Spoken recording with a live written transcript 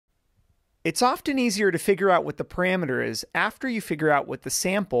It's often easier to figure out what the parameter is after you figure out what the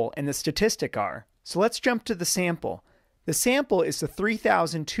sample and the statistic are. So let's jump to the sample. The sample is the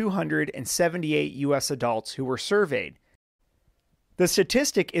 3,278 US adults who were surveyed. The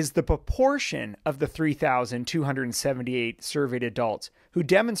statistic is the proportion of the 3,278 surveyed adults who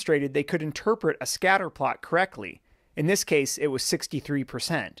demonstrated they could interpret a scatter plot correctly. In this case, it was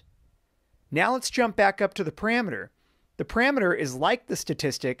 63%. Now let's jump back up to the parameter. The parameter is like the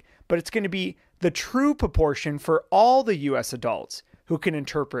statistic, but it's going to be the true proportion for all the US adults who can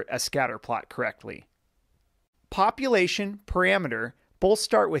interpret a scatter plot correctly. Population, parameter, both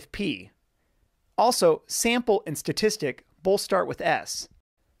start with P. Also, sample and statistic both start with S.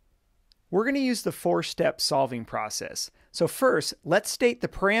 We're going to use the four-step solving process. So first, let's state the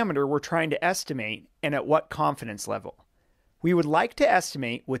parameter we're trying to estimate and at what confidence level. We would like to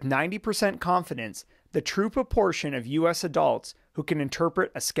estimate with 90% confidence the true proportion of US adults who can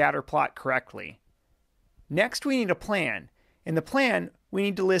interpret a scatter plot correctly. Next, we need a plan. In the plan, we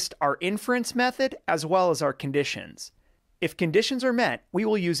need to list our inference method as well as our conditions. If conditions are met, we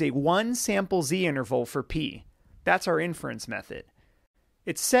will use a one sample z interval for P. That's our inference method.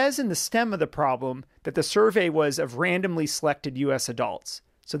 It says in the stem of the problem that the survey was of randomly selected US adults,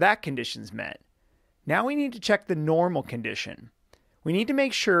 so that condition's met. Now we need to check the normal condition. We need to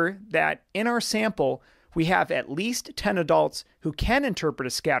make sure that in our sample we have at least 10 adults who can interpret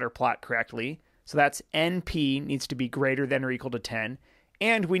a scatter plot correctly, so that's NP needs to be greater than or equal to 10,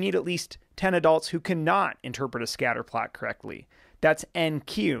 and we need at least 10 adults who cannot interpret a scatter plot correctly. That's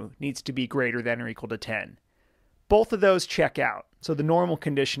NQ needs to be greater than or equal to 10. Both of those check out, so the normal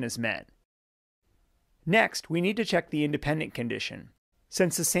condition is met. Next, we need to check the independent condition.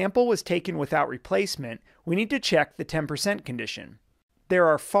 Since the sample was taken without replacement, we need to check the 10% condition. There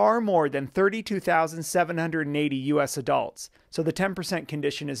are far more than 32,780 US adults, so the 10%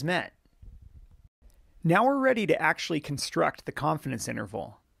 condition is met. Now we're ready to actually construct the confidence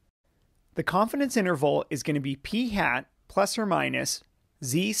interval. The confidence interval is going to be p hat plus or minus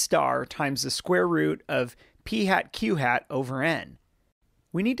z star times the square root of p hat q hat over n.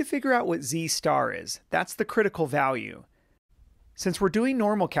 We need to figure out what z star is. That's the critical value. Since we're doing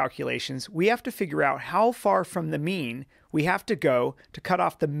normal calculations, we have to figure out how far from the mean we have to go to cut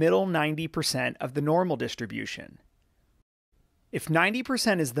off the middle 90% of the normal distribution. If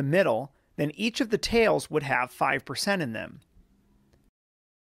 90% is the middle, then each of the tails would have 5% in them.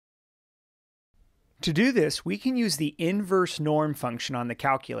 To do this, we can use the inverse norm function on the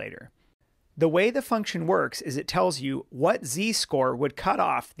calculator. The way the function works is it tells you what z-score would cut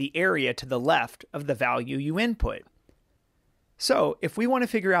off the area to the left of the value you input. So if we want to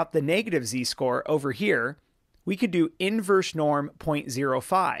figure out the negative z-score over here, we could do inverse norm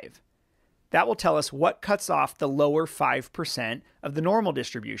 0.05. That will tell us what cuts off the lower 5% of the normal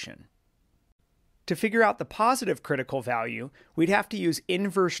distribution. To figure out the positive critical value, we'd have to use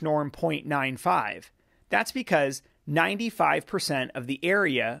inverse norm 0.95. That's because 95% of the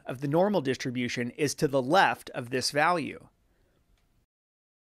area of the normal distribution is to the left of this value.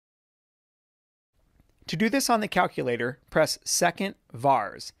 To do this on the calculator, press second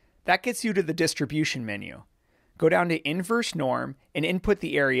vars. That gets you to the distribution menu. Go down to inverse norm and input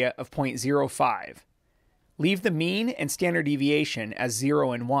the area of 0.05. Leave the mean and standard deviation as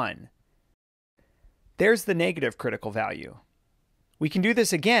 0 and 1. There's the negative critical value. We can do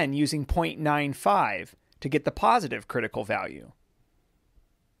this again using 0.95 to get the positive critical value.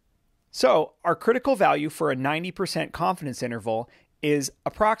 So our critical value for a 90% confidence interval is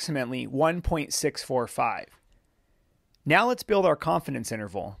approximately 1.645. Now let's build our confidence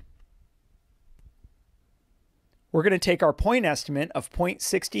interval. We're going to take our point estimate of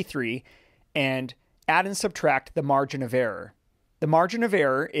 0.63 and add and subtract the margin of error. The margin of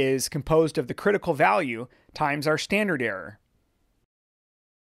error is composed of the critical value times our standard error.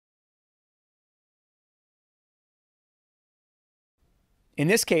 In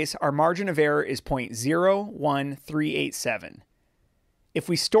this case, our margin of error is 0.01387. If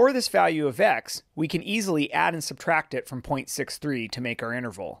we store this value of x, we can easily add and subtract it from 0.63 to make our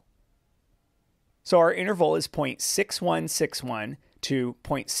interval. So our interval is 0.6161 to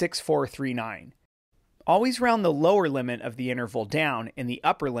 0.6439. Always round the lower limit of the interval down and the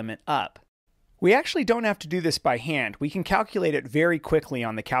upper limit up. We actually don't have to do this by hand. We can calculate it very quickly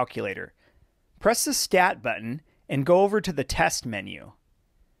on the calculator. Press the Stat button and go over to the Test menu.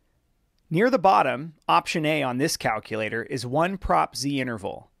 Near the bottom, option A on this calculator is one prop z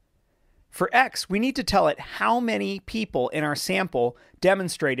interval. For x, we need to tell it how many people in our sample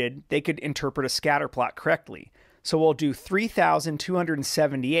demonstrated they could interpret a scatter plot correctly. So we'll do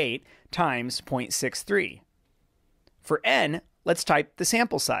 3,278 times 0.63. For n, let's type the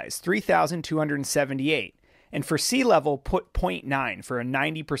sample size, 3,278. And for sea level, put 0.9 for a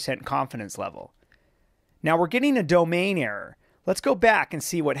 90% confidence level. Now we're getting a domain error. Let's go back and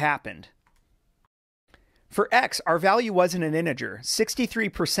see what happened. For x, our value wasn't an integer.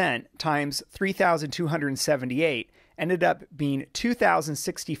 63% times 3,278 ended up being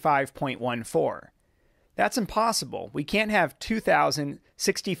 2,065.14. That's impossible. We can't have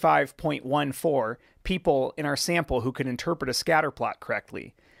 2,065.14 people in our sample who can interpret a scatter plot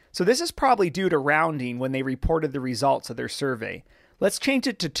correctly. So this is probably due to rounding when they reported the results of their survey. Let's change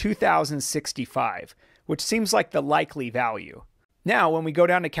it to 2,065, which seems like the likely value. Now, when we go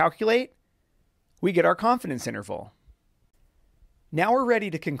down to calculate, we get our confidence interval. Now we're ready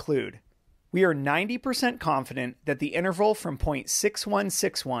to conclude. We are 90% confident that the interval from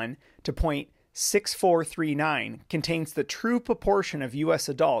 0.6161 to 0.6439 contains the true proportion of U.S.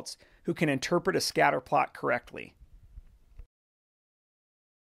 adults who can interpret a scatter plot correctly.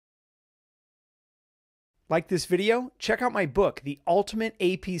 Like this video? Check out my book, The Ultimate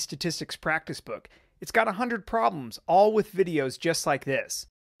AP Statistics Practice Book. It's got 100 problems, all with videos just like this.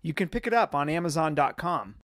 You can pick it up on Amazon.com.